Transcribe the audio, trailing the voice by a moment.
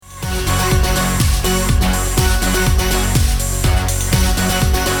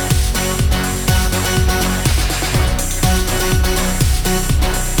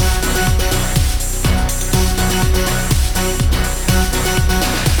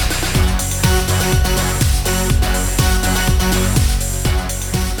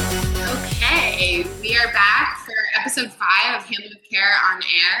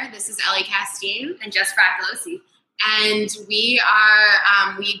Air. This is Ellie Castine. And Jess Fracolosi. And we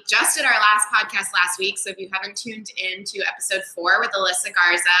just did our last podcast last week. So if you haven't tuned in to episode 4 with Alyssa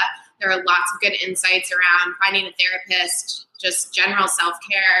Garza, there are lots of good insights around finding a therapist, just general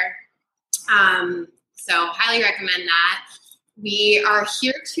self-care. So highly recommend that. We are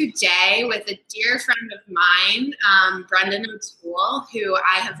here today with a dear friend of mine, Brendan O'Toole, who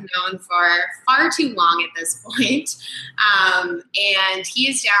I have known for far too long at this point. And he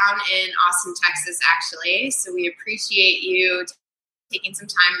is down in Austin, Texas, actually. So we appreciate you taking some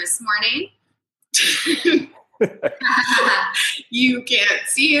time this morning. You can't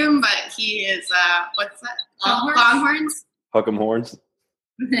see him, but he is, what's that? Longhorns? Hook'em horns.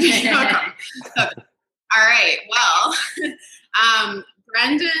 All right. Well,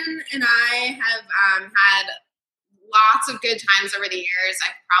 Brendan and I have had lots of good times over the years.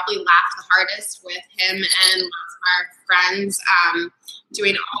 I've probably laughed the hardest with him and lots of our friends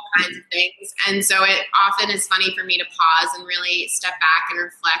doing all kinds of things. And so it often is funny for me to pause and really step back and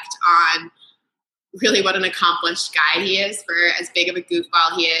reflect on really what an accomplished guy he is for as big of a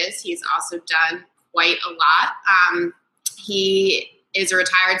goofball he is. He's also done quite a lot. He is a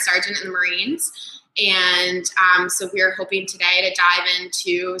retired sergeant in the Marines. And so we're hoping today to dive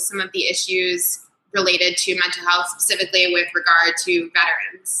into some of the issues related to mental health, specifically with regard to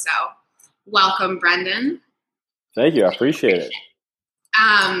veterans. So welcome, Brendan. Thank you. I appreciate it.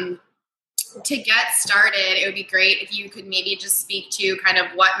 To get started, it would be great if you could maybe just speak to kind of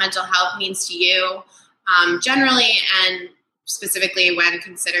what mental health means to you generally and specifically when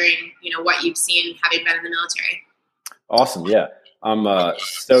considering, what you've seen having been in the military. Awesome. Yeah. I'm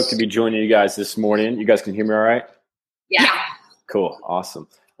stoked to be joining you guys this morning. You guys can hear me all right? Yeah. Cool. Awesome.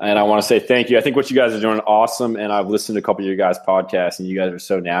 And I want to say thank you. I think what you guys are doing is awesome. And I've listened to a couple of your guys' podcasts, and you guys are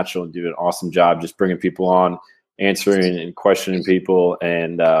so natural and do an awesome job just bringing people on, answering and questioning people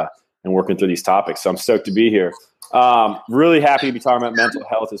and working through these topics. So I'm stoked to be here. Really happy to be talking about mental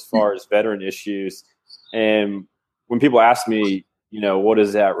health as far as veteran issues. And when people ask me, what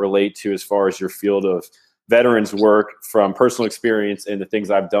does that relate to as far as your field of veterans work from personal experience and the things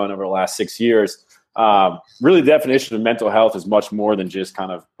I've done over the last 6 years, really the definition of mental health is much more than just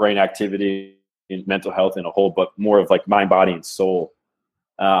kind of brain activity and mental health in a whole, but more of like mind, body, and soul.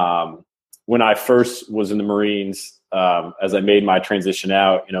 When I first was in the Marines, as I made my transition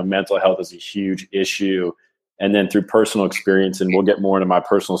out, mental health is a huge issue. And then through personal experience, and we'll get more into my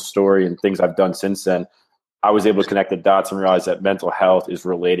personal story and things I've done since then, I was able to connect the dots and realize that mental health is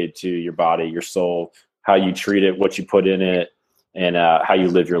related to your body, your soul, how you treat it, what you put in it, and how you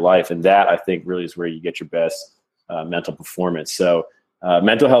live your life. And that, I think, really is where you get your best mental performance. So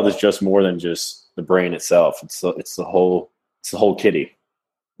mental health is just more than just the brain itself. It's the whole kitty.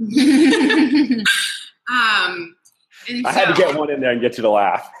 I had to get one in there and get you to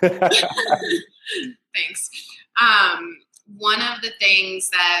laugh. Thanks. One of the things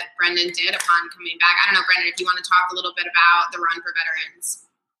that Brendan did upon coming back, I don't know, Brendan, if you want to talk a little bit about the Run for Veterans.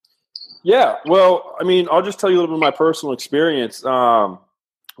 Yeah, well, I'll just tell you a little bit of my personal experience.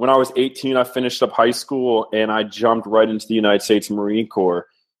 When I was 18, I finished up high school and I jumped right into the United States Marine Corps.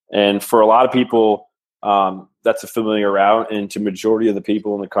 And for a lot of people, that's a familiar route. And to majority of the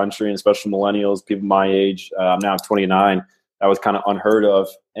people in the country, and especially millennials, people my age, now I'm 29, that was kind of unheard of.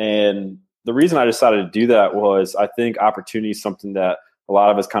 And the reason I decided to do that was I think opportunity is something that a lot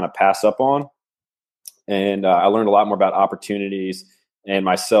of us kind of pass up on. And I learned a lot more about opportunities and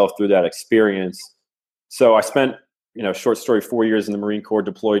myself through that experience. So I spent, short story, 4 years in the Marine Corps,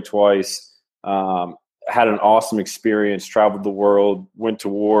 deployed twice, had an awesome experience, traveled the world, went to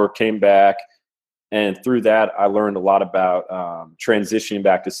war, came back. And through that, I learned a lot about transitioning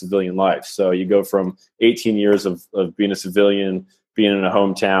back to civilian life. So you go from 18 years of being a civilian, being in a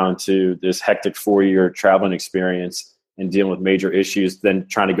hometown, to this hectic 4-year traveling experience and dealing with major issues, then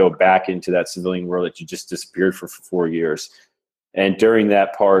trying to go back into that civilian world that you just disappeared for 4 years. And during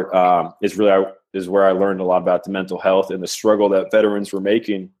that part is where I learned a lot about the mental health and the struggle that veterans were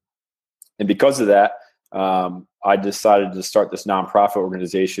making. And because of that, I decided to start this nonprofit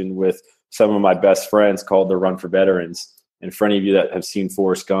organization with some of my best friends called the Run for Veterans. And for any of you that have seen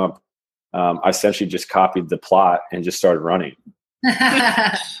Forrest Gump, I essentially just copied the plot and just started running.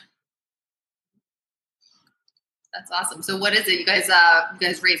 That's awesome. So what is it? You guys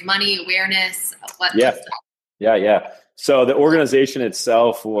raise money, awareness? Yeah. So the organization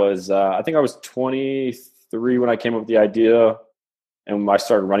itself was, I think I was 23 when I came up with the idea, and I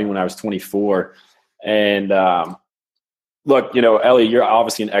started running when I was 24. And look, Ellie, you're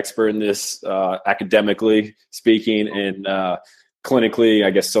obviously an expert in this, academically speaking, and clinically,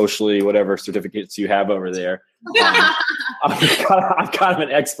 I guess socially, whatever certificates you have over there. I'm kind of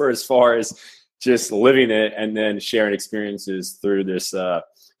an expert as far as just living it and then sharing experiences through this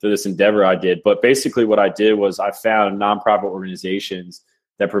endeavor I did. But basically what I did was I found nonprofit organizations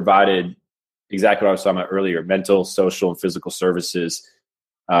that provided exactly what I was talking about earlier, mental, social, and physical services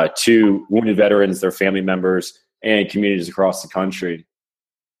to wounded veterans, their family members, and communities across the country.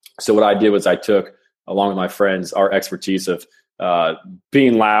 So what I did was I took, along with my friends, our expertise of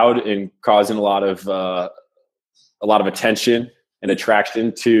being loud and causing a lot of attention and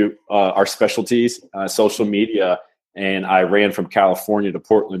attraction to our specialties, social media. And I ran from California to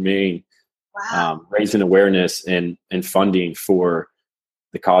Portland, Maine, raising awareness and funding for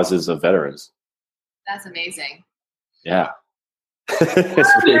the causes of veterans. That's amazing. Yeah.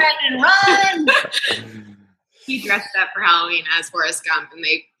 Run! He dressed up for Halloween as Forrest Gump, and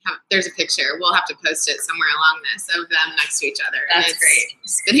there's a picture. We'll have to post it somewhere along this of them next to each other. That's great.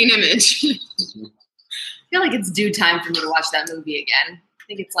 Spitting image. I feel like it's due time for me to watch that movie again. I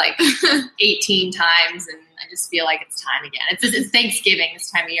think it's like 18 times, and I just feel like it's time again. It's Thanksgiving this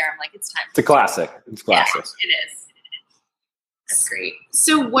time of year. I'm like, it's time. It's a classic. It's classic. Yeah, it is. That's great.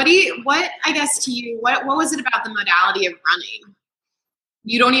 So what was it about the modality of running?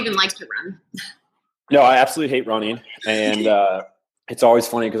 You don't even like to run. No, I absolutely hate running. And it's always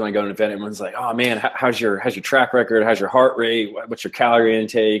funny because when I go to an event, everyone's like, oh man, how's your track record? How's your heart rate? What's your calorie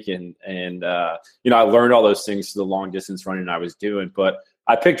intake? And I learned all those things through the long distance running I was doing, but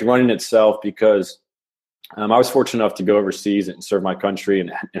I picked running itself because I was fortunate enough to go overseas and serve my country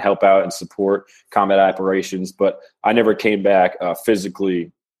and help out and support combat operations, but I never came back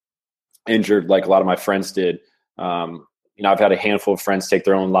physically injured like a lot of my friends did. I've had a handful of friends take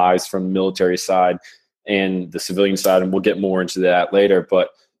their own lives from the military side and the civilian side, and we'll get more into that later. But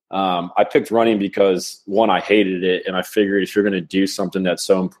I picked running because, one, I hated it, and I figured if you're going to do something that's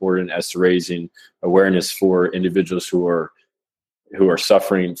so important as to raising awareness for individuals who are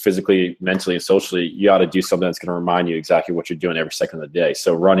suffering physically, mentally, and socially, you ought to do something that's going to remind you exactly what you're doing every second of the day.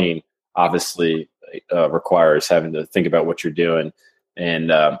 So running obviously requires having to think about what you're doing.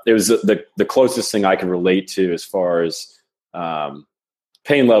 And it was the closest thing I could relate to as far as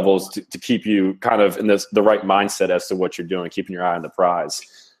pain levels to keep you kind of in the right mindset as to what you're doing, keeping your eye on the prize.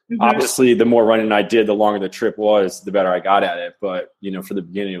 Mm-hmm. Obviously, the more running I did, the longer the trip was, the better I got at it. But, for the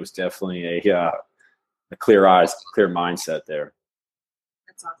beginning, it was definitely a clear eyes, clear mindset there.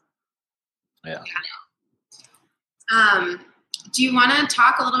 That's awesome. Yeah. Do you want to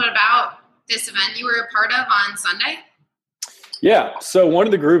talk a little bit about this event you were a part of on Sunday? Yeah. So one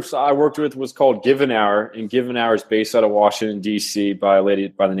of the groups I worked with was called Give an Hour, and Give an Hour is based out of Washington, D.C. by a lady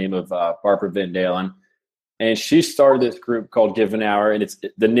by the name of Barbara Van Dalen. And she started this group called Give an Hour, and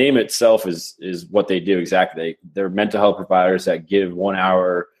the name itself is what they do exactly. They're mental health providers that give 1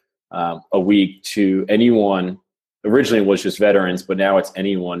 hour a week to anyone. Originally it was just veterans, but now it's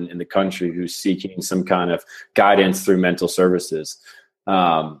anyone in the country who's seeking some kind of guidance through mental services.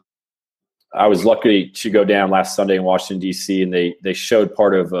 I was lucky to go down last Sunday in Washington, D.C., and they showed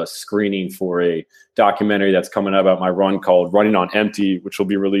part of a screening for a documentary that's coming up about my run called Running on Empty, which will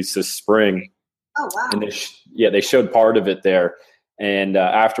be released this spring. Oh, wow. And they showed part of it there. And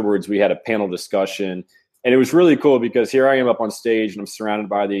afterwards, we had a panel discussion. And it was really cool because here I am up on stage, and I'm surrounded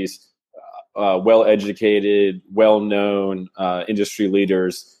by these well-educated, well-known industry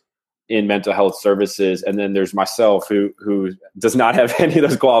leaders in mental health services. And then there's myself who does not have any of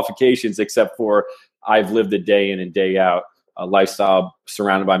those qualifications, except for I've lived a day in and day out a lifestyle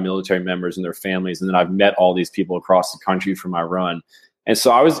surrounded by military members and their families. And then I've met all these people across the country for my run. And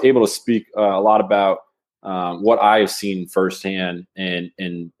so I was able to speak a lot about what I have seen firsthand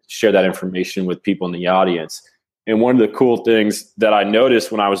and share that information with people in the audience. And one of the cool things that I noticed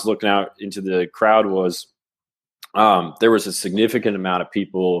when I was looking out into the crowd was there was a significant amount of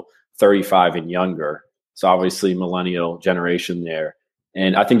people 35 and younger. So obviously millennial generation there.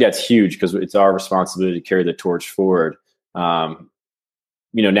 And I think that's huge because it's our responsibility to carry the torch forward.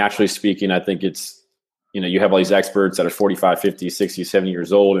 Naturally speaking, I think it's, you have all these experts that are 45, 50, 60, 70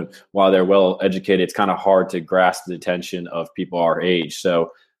 years old. And while they're well educated, it's kind of hard to grasp the attention of people our age.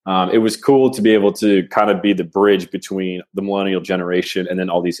 So it was cool to be able to kind of be the bridge between the millennial generation and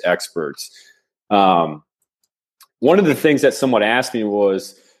then all these experts. One of the things that someone asked me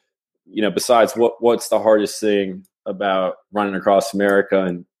was, besides what's the hardest thing about running across America?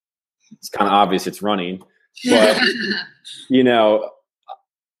 And it's kind of obvious it's running, but,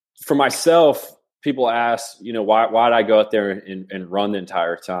 for myself, people ask, why did I go out there and run the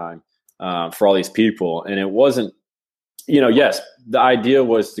entire time for all these people? And it wasn't yes, the idea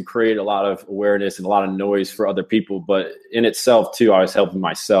was to create a lot of awareness and a lot of noise for other people, but in itself too, I was helping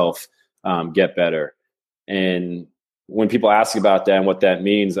myself get better. And when people ask about that and what that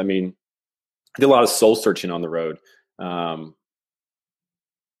means, I mean, I did a lot of soul searching on the road. One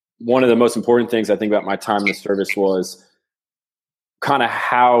of the most important things I think about my time in the service was kind of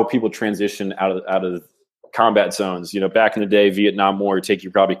how people transition out of combat zones. Back in the day, Vietnam War would take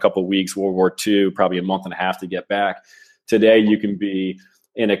you probably a couple of weeks, World War II, probably a month and a half to get back. Today, you can be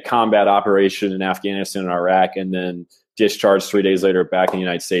in a combat operation in Afghanistan and Iraq and then discharged 3 days later back in the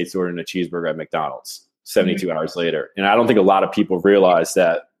United States ordering a cheeseburger at McDonald's 72 hours later. And I don't think a lot of people realize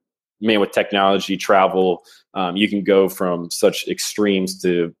that, man, with technology, travel, you can go from such extremes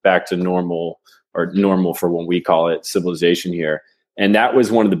to back to normal, or normal for what we call it, civilization here. And that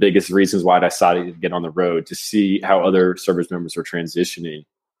was one of the biggest reasons why I decided to get on the road, to see how other service members were transitioning.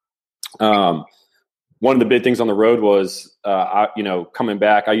 One of the big things on the road was, coming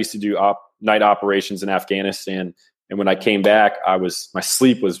back, I used to do night operations in Afghanistan. And when I came back, my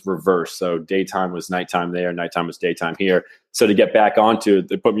sleep was reversed. So daytime was nighttime there, nighttime was daytime here. So to get back onto it,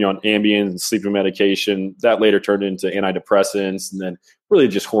 they put me on Ambien and sleeping medication. That later turned into antidepressants, and then really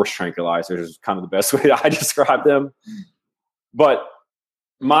just horse tranquilizers is kind of the best way that I describe them. But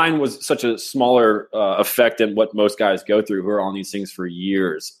mine was such a smaller effect than what most guys go through who are on these things for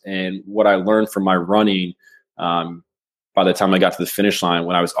years. And what I learned from my running, by the time I got to the finish line,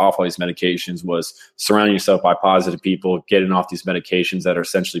 when I was off all these medications, was surrounding yourself by positive people, getting off these medications that are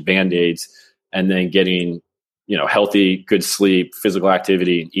essentially Band-Aids, and then getting, healthy, good sleep, physical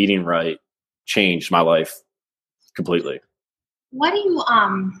activity, and eating right changed my life completely. What do you,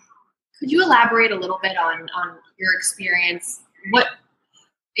 could you elaborate a little bit on your experience? What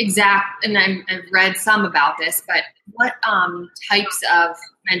exact, and I've read some about this, but what types of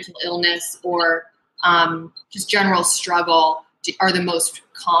mental illness or just general struggle are the most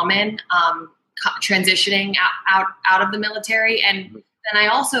common transitioning out of the military? And then I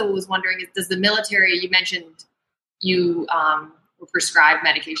also was wondering, does the military, you mentioned you were prescribed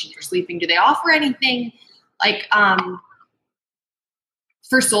medication for sleeping, do they offer anything like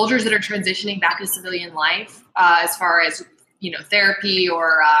for soldiers that are transitioning back to civilian life, as far as, therapy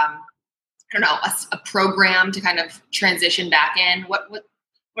or a program to kind of transition back in?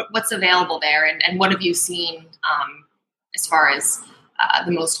 What's available there, and what have you seen as far as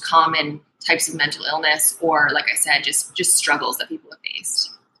the most common types of mental illness, or, like I said, just struggles that people have faced?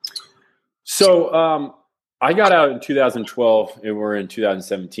 So I got out in 2012, and we're in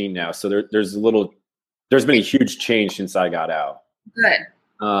 2017 now. So there's been a huge change since I got out. Good.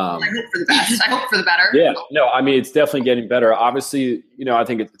 I hope for the best. I hope for the better. Yeah, no, I mean, it's definitely getting better. Obviously, I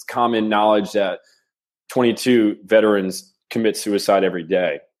think it's common knowledge that 22 veterans commit suicide every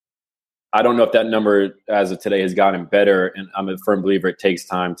day. I don't know if that number as of today has gotten better, and I'm a firm believer it takes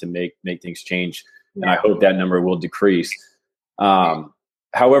time to make things change, and I hope that number will decrease.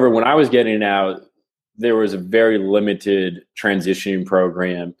 However, when I was getting out, there was a very limited transitioning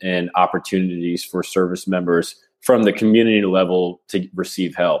program and opportunities for service members from the community level to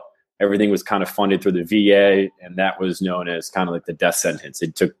receive help. Everything was kind of funded through the VA, and that was known as kind of like the death sentence.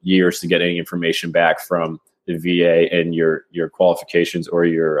 It took years to get any information back from the VA and your qualifications or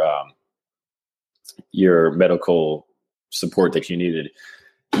your medical support that you needed.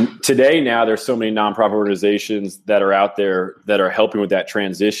 Today, now there's so many nonprofit organizations that are out there that are helping with that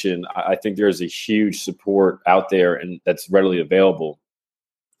transition. I think there's a huge support out there, and that's readily available.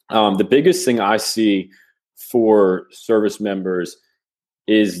 The biggest thing I see for service members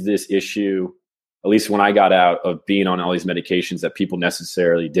is this issue, at least when I got out, of being on all these medications that people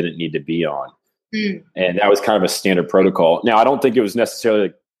necessarily didn't need to be on. And that was kind of a standard protocol. Now, I don't think it was necessarily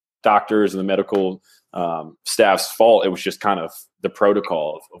like doctors and the medical staff's fault. It was just kind of the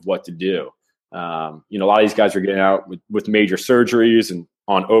protocol of what to do. A lot of these guys are getting out with major surgeries and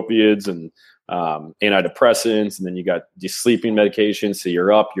on opiates and antidepressants, and then you got these sleeping medications. So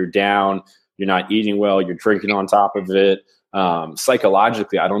you're up, you're down, you're not eating well, you're drinking on top of it.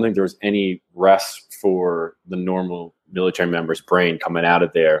 Psychologically, I don't think there was any rest for the normal military member's brain coming out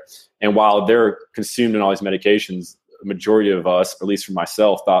of there. And while they're consuming all these medications, the majority of us, at least for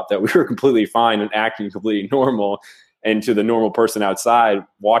myself, thought that we were completely fine and acting completely normal. And to the normal person outside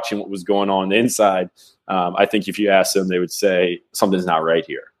watching what was going on inside, I think if you ask them, they would say something's not right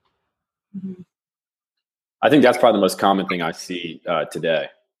here. Mm-hmm. I think that's probably the most common thing I see today.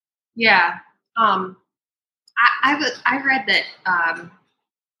 Yeah. I read that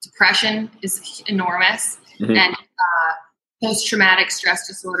depression is enormous, mm-hmm. and post-traumatic stress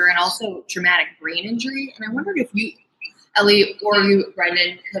disorder, and also traumatic brain injury. And I wondered if you, Ellie, or you,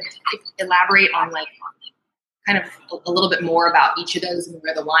 Brendan, could elaborate on kind of a little bit more about each of those and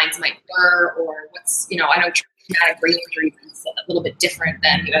where the lines might blur, or what's, I know traumatic brain injury is a little bit different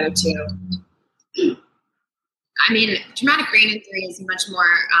than the other two. I mean, traumatic brain injury is much more,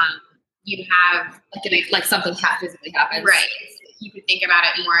 you have like something physically happens. Right. You could think about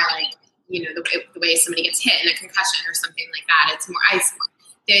it more like, the way somebody gets hit in a concussion or something like that. It's more,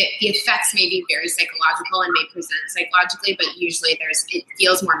 the effects may be very psychological and may present psychologically, but usually it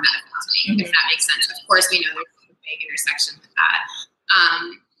feels more medical to me, if that makes sense. Of course, we know there's a big intersection with that.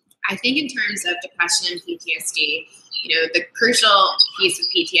 I think in terms of depression and PTSD, the crucial piece of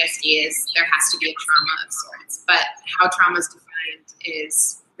PTSD is there has to be a trauma of sorts, but how trauma is defined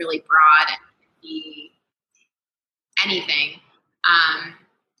is really broad and can be anything.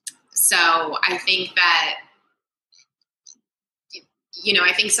 So I think that,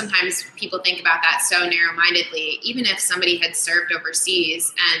 I think sometimes people think about that so narrow-mindedly. Even if somebody had served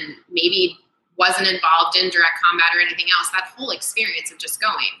overseas and maybe wasn't involved in direct combat or anything else, that whole experience of just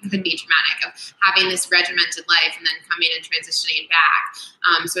going could be traumatic, of having this regimented life and then coming and transitioning back.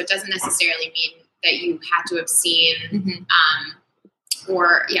 So it doesn't necessarily mean that you had to have seen, I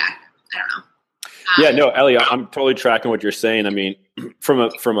don't know. Yeah, no, Ellie, I'm totally tracking what you're saying. I mean, from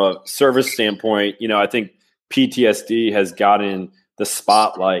a service standpoint, I think PTSD has gotten the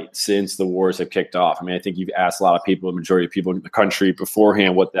spotlight since the wars have kicked off. I mean, I think you've asked a lot of people, the majority of people in the country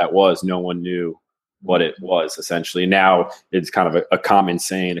beforehand what that was. No one knew what it was, essentially. Now it's kind of a common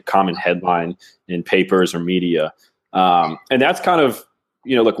saying, a common headline in papers or media. And that's kind of,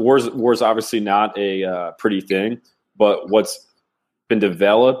 look, war's obviously not a pretty thing, but what's been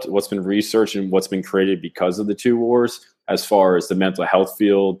developed, what's been researched, and what's been created because of the two wars, as far as the mental health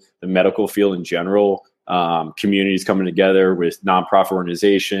field, the medical field in general, communities coming together with nonprofit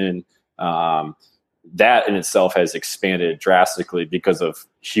organization, that in itself has expanded drastically because of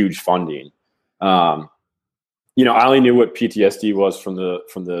huge funding. I only knew what PTSD was from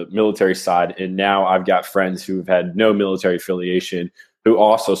the military side, and now I've got friends who've had no military affiliation who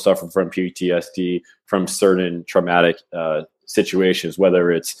also suffer from PTSD from certain traumatic situations,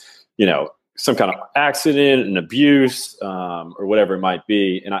 whether it's some kind of accident, an abuse, or whatever it might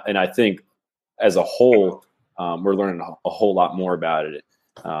be. And I think as a whole, we're learning a whole lot more about it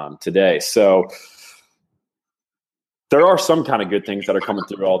today. So there are some kind of good things that are coming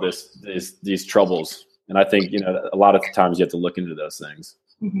through all these troubles. And I think, a lot of the times you have to look into those things.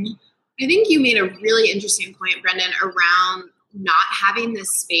 Mm-hmm. I think you made a really interesting point, Brendan, around not having this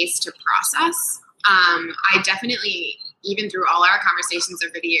space to process. I definitely, even through all our conversations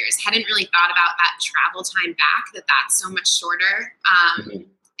over the years, hadn't really thought about that travel time back, that's so much shorter.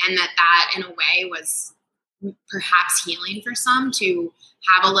 And that in a way was perhaps healing for some, to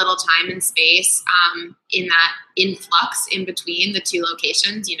have a little time and space in that influx in between the two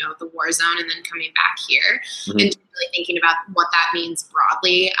locations, the war zone and then coming back here, and really thinking about what that means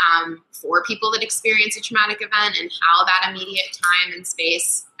broadly for people that experience a traumatic event, and how that immediate time and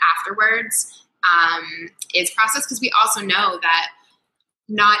space afterwards is processed. Because we also know that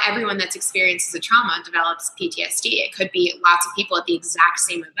not everyone that's experiences a trauma develops PTSD. It could be lots of people at the exact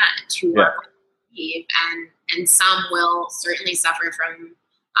same event who are and some will certainly suffer from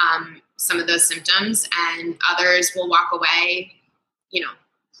some of those symptoms, and others will walk away,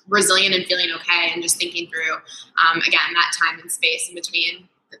 resilient and feeling okay, and just thinking through, again, that time and space in between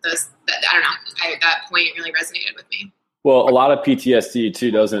I don't know, that point really resonated with me. Well, a lot of PTSD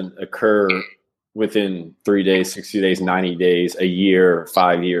too doesn't occur within 3 days, 60 days, 90 days, a year,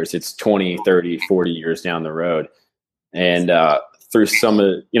 5 years. It's 20, 30, 40 years down the road. And through some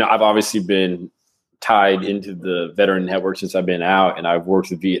of, I've obviously been tied into the veteran network since I've been out, and I've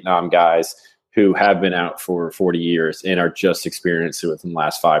worked with Vietnam guys who have been out for 40 years and are just experiencing it within the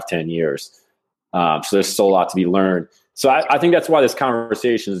last 5-10 years. So there's still a lot to be learned. So I think that's why this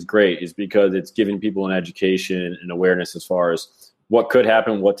conversation is great, is because it's giving people an education and awareness as far as what could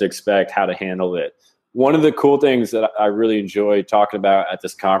happen, what to expect, how to handle it. One of the cool things that I really enjoyed talking about at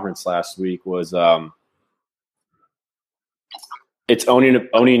this conference last week was it's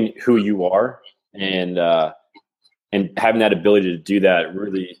owning who you are, and having that ability to do that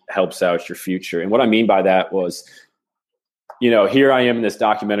really helps out your future. And what I mean by that was, here I am in this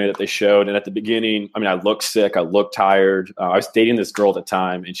documentary that they showed. And at the beginning, I looked sick. I looked tired. I was dating this girl at the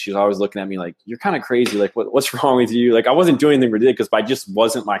time, and she was always looking at me like, you're kind of crazy. Like, what's wrong with you? Like, I wasn't doing anything ridiculous, but I just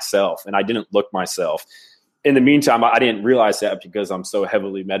wasn't myself, and I didn't look myself. In the meantime, I didn't realize that because I'm so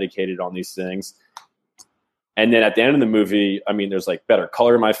heavily medicated on these things. And then at the end of the movie, there's like better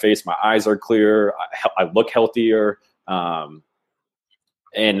color in my face. My eyes are clear. I look healthier. And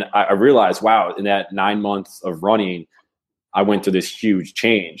I realized, wow, in that 9 months of running, I went through this huge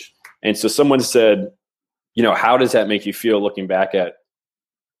change. And so someone said, how does that make you feel looking back at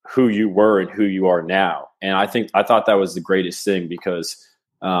who you were and who you are now? And I thought that was the greatest thing because,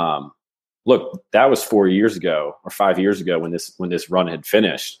 look, that was 4 years ago or 5 years ago when this run had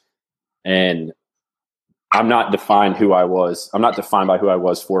finished. And I'm not defined by who I was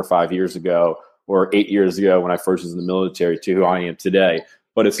 4 or 5 years ago or 8 years ago when I first was in the military to who I am today.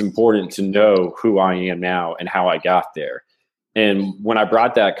 But it's important to know who I am now and how I got there. And when I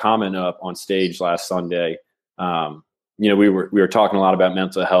brought that comment up on stage last Sunday, we were talking a lot about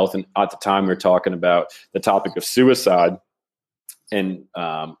mental health, and at the time we were talking about the topic of suicide. And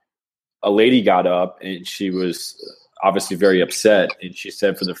a lady got up and she was obviously very upset, and she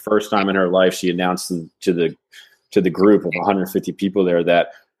said for the first time in her life she announced to the group of 150 people there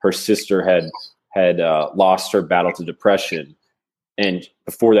that her sister had lost her battle to depression. And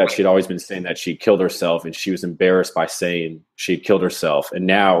before that, she'd always been saying that she killed herself, and she was embarrassed by saying she killed herself. And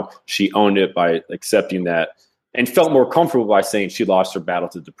now she owned it by accepting that and felt more comfortable by saying she lost her battle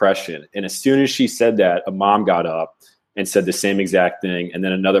to depression. And as soon as she said that, a mom got up and said the same exact thing. And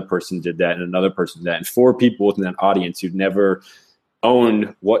then another person did that, and another person did that. And 4 people within that audience who'd never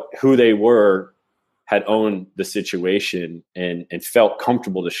owned who they were had owned the situation and felt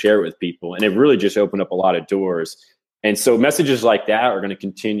comfortable to share it with people. And it really just opened up a lot of doors. And so messages like that are going to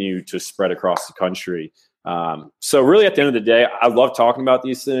continue to spread across the country. So really at the end of the day, I love talking about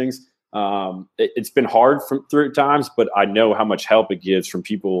these things. It's been hard through times, but I know how much help it gives from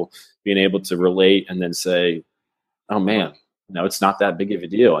people being able to relate and then say, oh man, it's not that big of a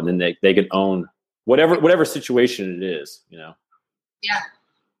deal. And then they can own whatever situation it is, Yeah.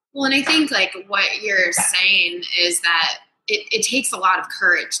 Well, and I think like what you're saying is that it takes a lot of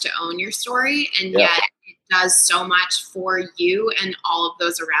courage to own your story, and yet it does so much for you and all of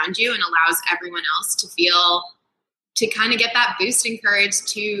those around you, and allows everyone else to kind of get that boost in courage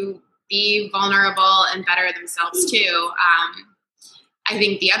to be vulnerable and better themselves too. I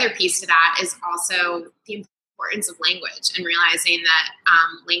think the other piece to that is also the importance of language, and realizing that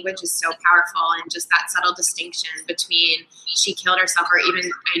language is so powerful, and just that subtle distinction between she killed herself, or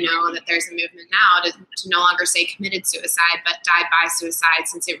even I know that there's a movement now to no longer say committed suicide, but died by suicide,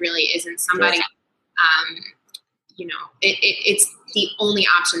 since it really isn't somebody, it's the only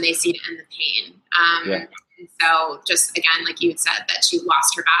option they see to end the pain. And so just again, like you had said, that she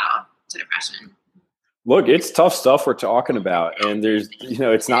lost her battle to depression. Look, it's tough stuff we're talking about, and there's,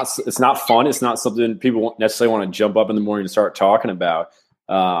 it's not fun. It's not something people won't necessarily want to jump up in the morning and start talking about.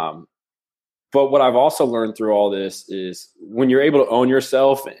 But what I've also learned through all this is when you're able to own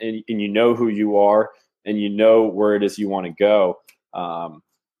yourself and you know who you are and you know where it is you want to go.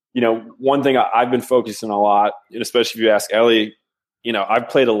 One thing I've been focusing a lot, and especially if you ask Ellie,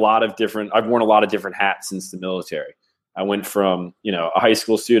 I've worn a lot of different hats since the military. I went from, a high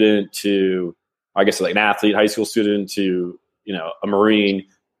school student to, I guess, like an athlete, high school student to, a Marine,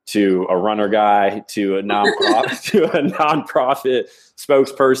 to a runner guy, to a nonprofit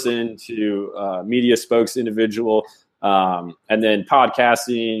spokesperson, to media spokes individual, and then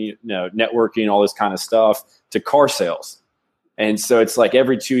podcasting, networking, all this kind of stuff, to car sales. And so it's like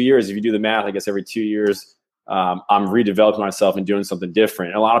every 2 years, if you do the math, I guess every 2 years, I'm redeveloping myself and doing something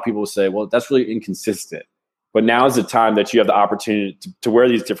different. And a lot of people will say, well, that's really inconsistent. But now is the time that you have the opportunity to wear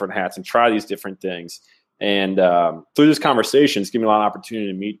these different hats and try these different things. And through this conversation, it's given me a lot of opportunity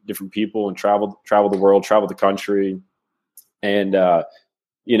to meet different people and travel the world, travel the country. And,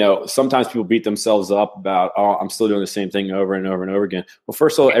 sometimes people beat themselves up about, oh, I'm still doing the same thing over and over and over again. Well,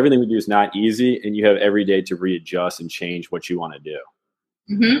 first of all, everything we do is not easy, and you have every day to readjust and change what you want to do.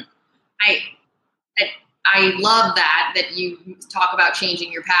 Mm-hmm. I love that you talk about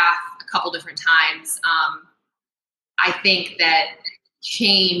changing your path a couple different times. I think that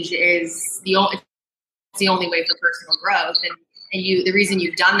change is the only way for personal growth. And the reason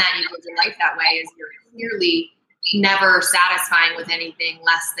you've done that, you've lived your life that way, is you're clearly never satisfying with anything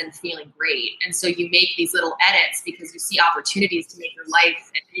less than feeling great. And so you make these little edits because you see opportunities to make your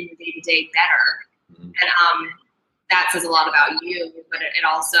life and your day-to-day better. Mm-hmm. And that says a lot about you, but it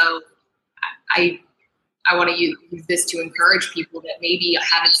also, I want to use this to encourage people that maybe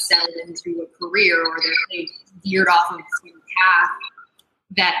haven't settled into a career, or they've veered off of the path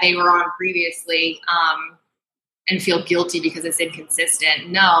that they were on previously, and feel guilty because it's inconsistent.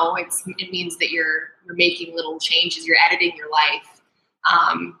 No, it means that you're making little changes. You're editing your life.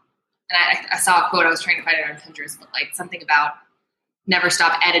 And I saw a quote. I was trying to find it on Pinterest, but like something about never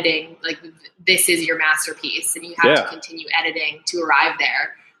stop editing. Like, this is your masterpiece, and you have to continue editing to arrive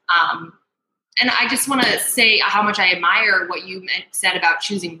there. And I just want to say how much I admire what you said about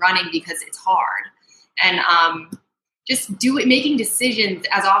choosing running, because it's hard. And just making decisions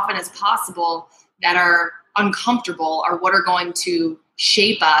as often as possible that are uncomfortable are what are going to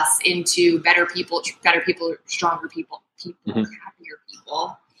shape us into better people, stronger people, happier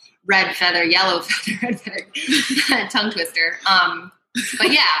people. Red feather, yellow feather, red feather, tongue twister.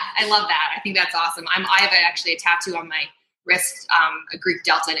 But yeah, I love that. I think that's awesome. I have actually a tattoo on my wrist, a Greek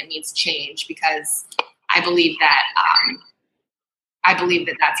delta, and it means change, because I believe that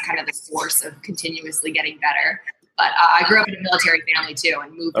that's kind of the source of continuously getting better. But I grew up in a military family too,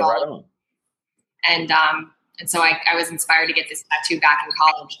 and moved all over. And so I was inspired to get this tattoo back in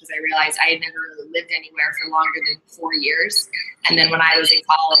college, because I realized I had never really lived anywhere for longer than 4 years. And then when I was in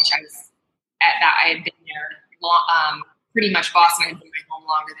college, I had been there pretty much. Boston had been my home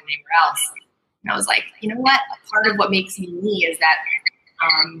longer than anywhere else. And I was like, you know what? A part of what makes me me is that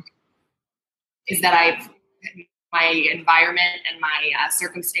my environment and my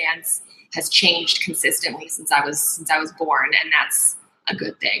circumstance has changed consistently since I was born, and that's a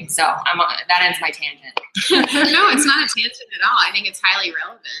good thing. So that ends my tangent. No, it's not a tangent at all. I think it's highly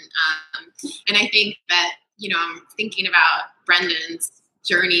relevant. And I think that, I'm thinking about Brendan's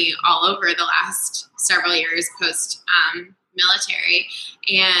journey all over the last several years post military,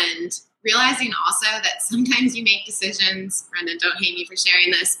 and realizing also that sometimes you make decisions, Brendan, don't hate me for sharing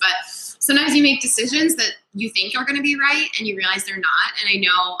this, but sometimes you make decisions that you think are going to be right and you realize they're not. And I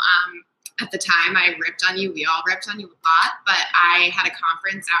know at the time I ripped on you, we all ripped on you a lot, but I had a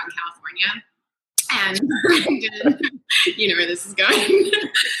conference out in California, and Brendan, you know where this is going,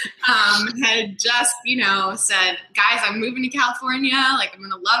 had just, said, guys, I'm moving to California. Like, I'm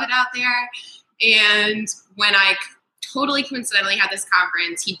going to love it out there. And when I totally coincidentally had this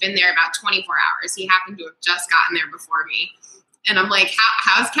conference, he'd been there about 24 hours. He happened to have just gotten there before me. And I'm like,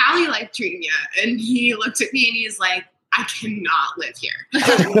 how's Cali life treating you? And he looked at me and he's like, I cannot live here.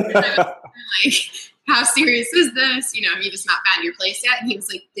 Like, how serious is this? Have you just not found your place yet? And he was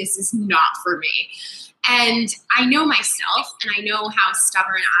like, this is not for me. And I know myself, and I know how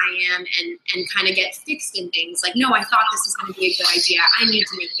stubborn I am, and kind of get fixed in things. Like, no, I thought this was going to be a good idea. I need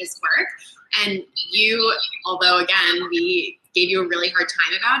to make this work. And you, although again, we gave you a really hard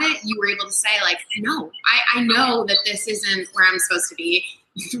time about it, you were able to say, like, no, I know that this isn't where I'm supposed to be.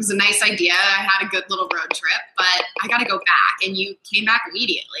 It was a nice idea. I had a good little road trip, but I got to go back. And you came back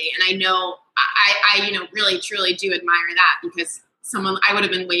immediately. And I know I really, truly do admire that, because I would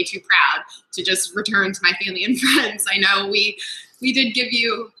have been way too proud to just return to my family and friends. I know we did give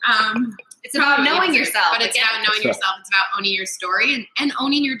you, it's about knowing yourself, but it's about knowing yourself. It's about owning your story and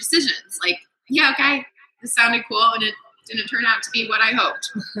owning your decisions. Like, yeah, okay, this sounded cool, and it didn't turn out to be what I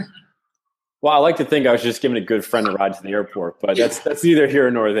hoped. Well, I like to think I was just giving a good friend a ride to the airport, but that's neither here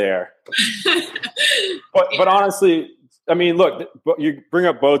nor there. But honestly, I mean, look, you bring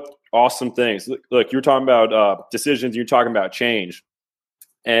up both awesome things. Look, you were talking about decisions, you're talking about change,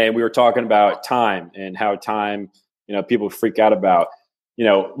 and we were talking about time and how time, people freak out about.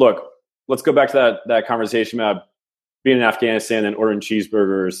 Look, let's go back to that conversation about being in Afghanistan and ordering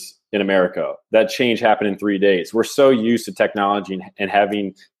cheeseburgers in America. That change happened in 3 days. We're so used to technology and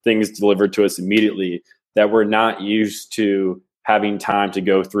having things delivered to us immediately that we're not used to having time to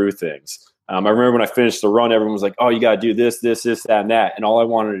go through things. I remember when I finished the run, everyone was like, oh, you got to do this, that, and that. And all I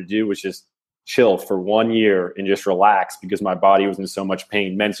wanted to do was just chill for 1 year and just relax, because my body was in so much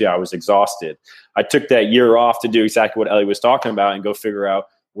pain. Mentally, I was exhausted. I took that year off to do exactly what Ellie was talking about and go figure out,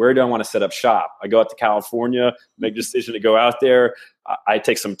 where do I want to set up shop? I go out to California, make a decision to go out there. I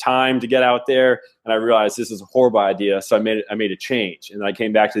take some time to get out there, and I realized this is a horrible idea. So I made a change, and I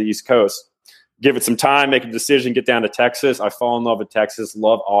came back to the East Coast, give it some time, make a decision, get down to Texas. I fall in love with Texas,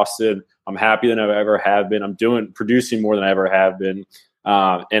 love Austin. I'm happier than I ever have been. I'm producing more than I ever have been.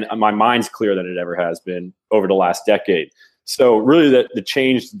 And my mind's clearer than it ever has been over the last decade. So really the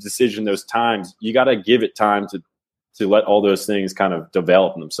change, the decision, those times, you got to give it time to let all those things kind of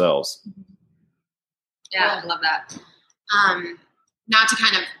develop themselves. Yeah, I love that. Not to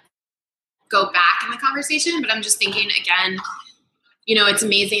kind of go back in the conversation, but I'm just thinking again, it's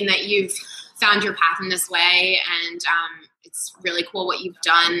amazing that you've found your path in this way, and it's really cool what you've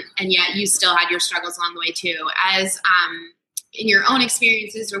done, and yet you still had your struggles along the way too. As in your own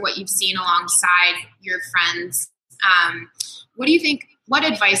experiences or what you've seen alongside your friends, what do you think? What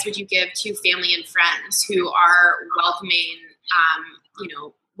advice would you give to family and friends who are welcoming,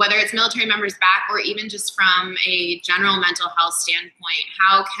 whether it's military members back or even just from a general mental health standpoint?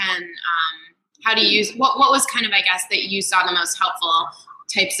 How do you, what was kind of, I guess, that you saw the most helpful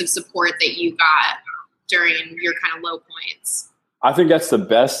types of support that you got during your kind of low points? I think that's the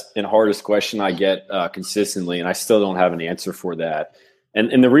best and hardest question I get consistently, and I still don't have an answer for that.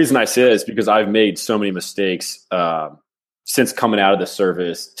 And the reason I say that is because I've made so many mistakes since coming out of the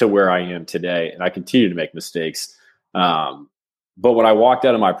service to where I am today. And I continue to make mistakes. But when I walked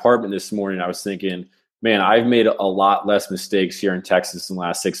out of my apartment this morning, I was thinking, man, I've made a lot less mistakes here in Texas in the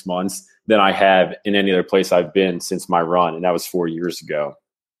last 6 months than I have in any other place I've been since my run. And that was 4 years ago.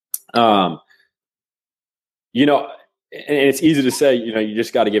 You know, and it's easy to say, you know, you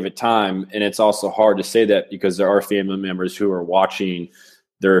just got to give it time. And it's also hard to say that because there are family members who are watching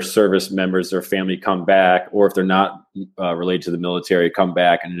their service members, their family come back, or if they're not related to the military, come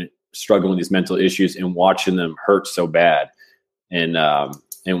back and struggling with these mental issues and watching them hurt so bad and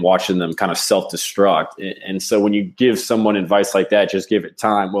watching them kind of self-destruct. And so when you give someone advice like that, just give it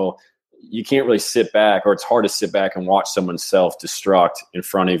time. Well, you can't really sit back, or it's hard to sit back and watch someone self-destruct in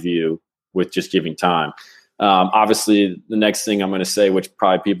front of you with just giving time. Obviously, the next thing I'm going to say, which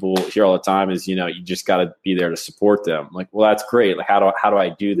probably people hear all the time, is, you know, you just got to be there to support them. Like, well, that's great. Like, how do I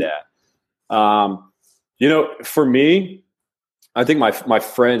do that? You know, for me, I think my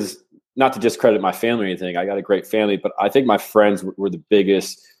friends, not to discredit my family or anything, I got a great family, but I think my friends were the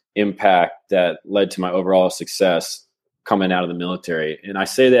biggest impact that led to my overall success coming out of the military. And I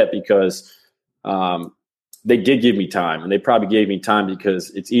say that because they did give me time, and they probably gave me time because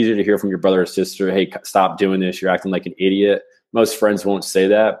it's easier to hear from your brother or sister, hey, stop doing this, you're acting like an idiot. Most friends won't say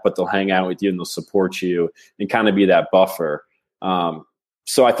that, but they'll hang out with you and they'll support you and kind of be that buffer.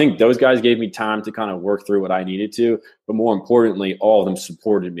 So I think those guys gave me time to kind of work through what I needed to, but more importantly, all of them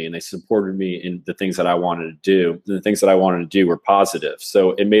supported me, and they supported me in the things that I wanted to do. And the things that I wanted to do were positive.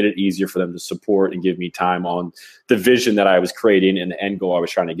 So it made it easier for them to support and give me time on the vision that I was creating and the end goal I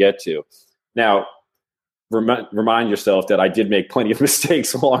was trying to get to. Now, remind yourself that I did make plenty of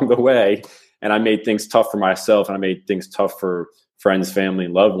mistakes along the way, and I made things tough for myself, and I made things tough for friends, family,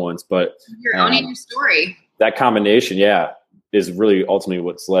 and loved ones. But you're owning your story. That combination, yeah, is really ultimately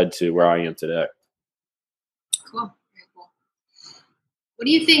what's led to where I am today. Cool. Very cool. What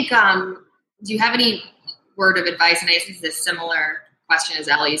do you think? Do you have any word of advice? And I guess this is a similar question as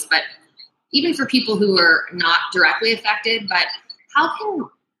Ellie's, but even for people who are not directly affected, but how can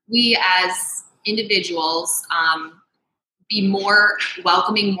we as individuals be more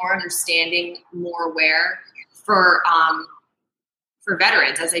welcoming, more understanding, more aware for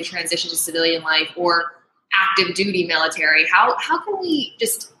veterans as they transition to civilian life or active duty military? How can we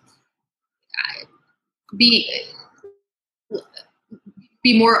just be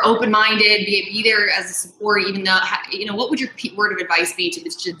more open-minded, be there as a support, even though, you know, what would your word of advice be to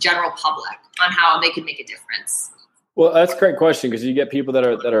the general public on how they can make a difference? Well, that's a great question, because you get people that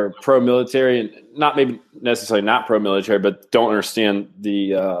are pro-military and not maybe necessarily not pro-military, but don't understand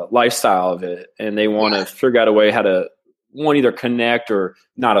the lifestyle of it, and they want to figure out a way how to either connect or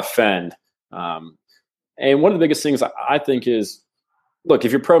not offend. And one of the biggest things I think is, look,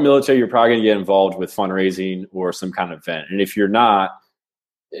 if you're pro-military, you're probably going to get involved with fundraising or some kind of event, and if you're not,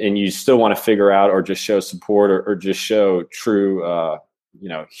 and you still want to figure out or just show support or just show true,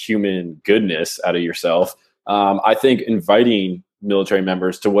 human goodness out of yourself. I think inviting military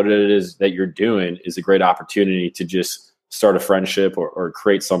members to what it is that you're doing is a great opportunity to just start a friendship or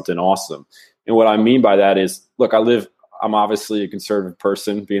create something awesome. And what I mean by that is, look, I'm obviously a conservative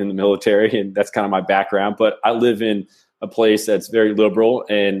person being in the military, and that's kind of my background, but I live in a place that's very liberal,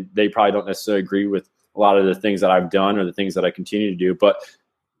 and they probably don't necessarily agree with a lot of the things that I've done or the things that I continue to do. But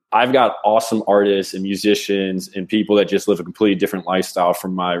I've got awesome artists and musicians and people that just live a completely different lifestyle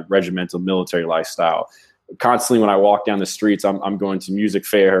from my regimental military lifestyle. Constantly when I walk down the streets, I'm going to music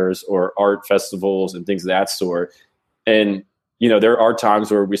fairs or art festivals and things of that sort. And, you know, there are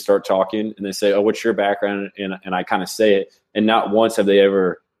times where we start talking and they say, oh, what's your background? And I kind of say it. And not once have they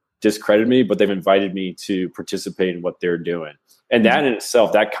ever discredited me, but they've invited me to participate in what they're doing. And that in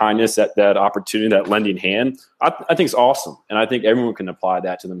itself, that kindness, that opportunity, that lending hand, I think is awesome. And I think everyone can apply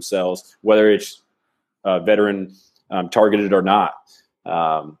that to themselves, whether it's veteran targeted or not.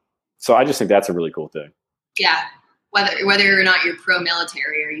 So I just think that's a really cool thing. Yeah. Whether or not you're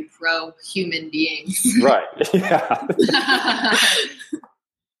pro-military or you pro-human beings. Right. Yeah.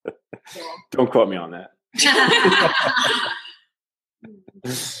 Don't quote me on that.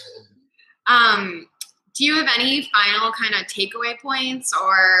 Do you have any final kind of takeaway points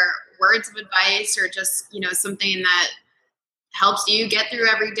or words of advice, or just, you know, something that helps you get through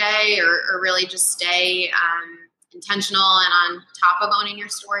every day, or really just stay intentional and on top of owning your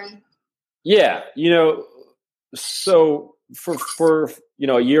story? Yeah. You know, so for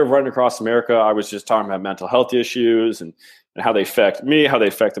a year of running across America, I was just talking about mental health issues and how they affect me, how they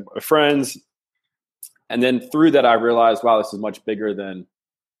affect my friends. And then through that, I realized, wow, this is much bigger than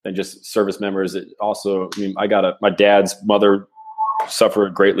just service members. It also, I mean, I got my dad's mother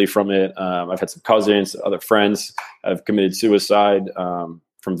suffered greatly from it. I've had some cousins, other friends have committed suicide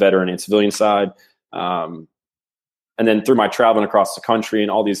from veteran and civilian side. And then through my traveling across the country and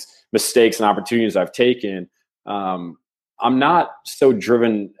all these mistakes and opportunities I've taken, I'm not so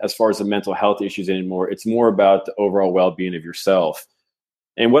driven as far as the mental health issues anymore. It's more about the overall well-being of yourself.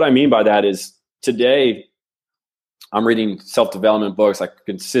 And what I mean by that is today I'm reading self-development books. I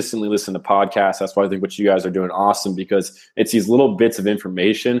consistently listen to podcasts. That's why I think what you guys are doing awesome, because it's these little bits of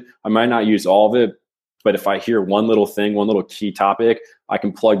information. I might not use all of it, but if I hear one little thing, one little key topic, I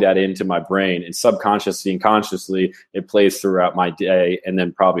can plug that into my brain, and subconsciously and consciously it plays throughout my day and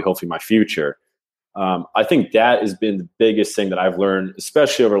then probably hopefully my future. I think that has been the biggest thing that I've learned,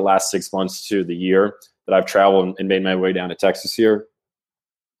 especially over the last 6 months to the year that I've traveled and made my way down to Texas here.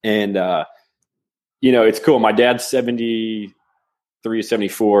 And, it's cool. My dad's 73,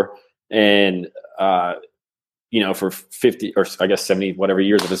 74. And, for 50 or I guess 70, whatever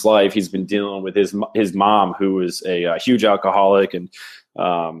years of his life, he's been dealing with his mom, who is a huge alcoholic and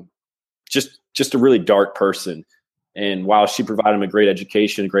just a really dark person. And while she provided him a great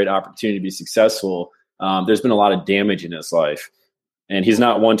education, a great opportunity to be successful, there's been a lot of damage in his life. And he's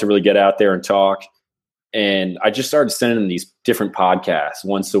not one to really get out there and talk. And I just started sending him these different podcasts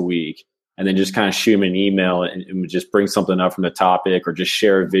once a week, and then just kind of shoot him an email and just bring something up from the topic, or just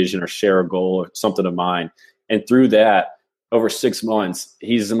share a vision or share a goal or something of mine. And through that, over 6 months,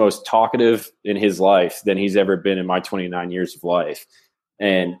 he's the most talkative in his life than he's ever been in my 29 years of life.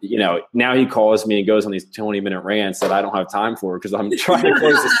 And, now he calls me and goes on these 20-minute rants that I don't have time for because I'm trying to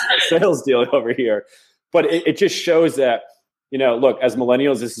close a sales deal over here. But it just shows that, look, as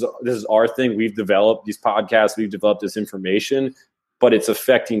millennials, this is our thing. We've developed these podcasts. We've developed this information, but it's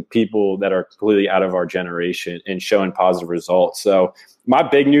affecting people that are completely out of our generation and showing positive results. So my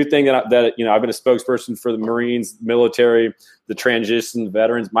big new thing that I've been a spokesperson for the Marines, military, the transition, the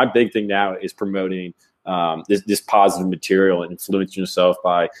veterans. My big thing now is promoting this positive material and influencing yourself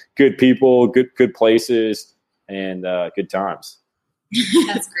by good people, good places, and good times.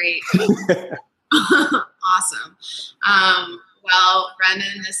 That's great. Awesome. Well,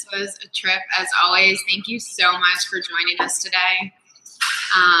 Brendan, this was a trip as always. Thank you so much for joining us today.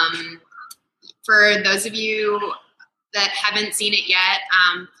 For those of you that haven't seen it yet,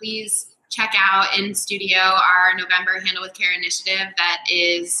 please check out in studio our November Handle with Care initiative that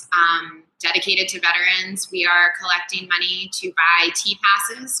is dedicated to veterans. We are collecting money to buy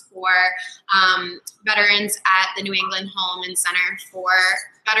T-passes for veterans at the New England Home and Center for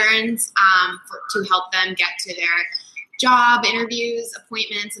Veterans to help them get to their job interviews,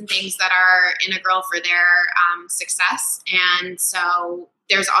 appointments, and things that are integral for their success. And so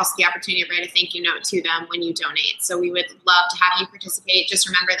there's also the opportunity to write a thank you note to them when you donate. So we would love to have you participate. Just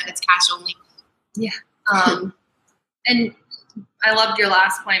remember that it's cash only. Yeah. And I loved your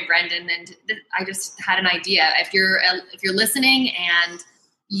last point, Brendan. And I just had an idea. If you're listening and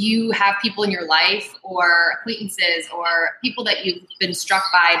you have people in your life or acquaintances or people that you've been struck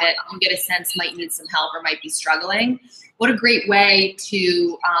by that you get a sense might need some help or might be struggling, what a great way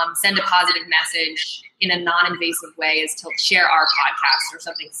to send a positive message in a non-invasive way is to share our podcast or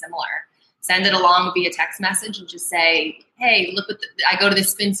something similar. Send it along via text message and just say, hey, look I go to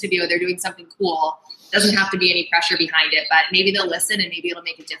this spin studio. They're doing something cool. Doesn't have to be any pressure behind it, but maybe they'll listen and maybe it'll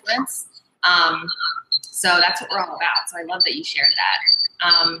make a difference. So that's what we're all about. So I love that you shared that.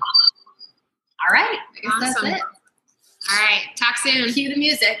 All right. I guess awesome. That's it. All right. Talk soon. Cue the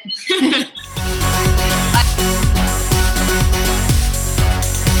music.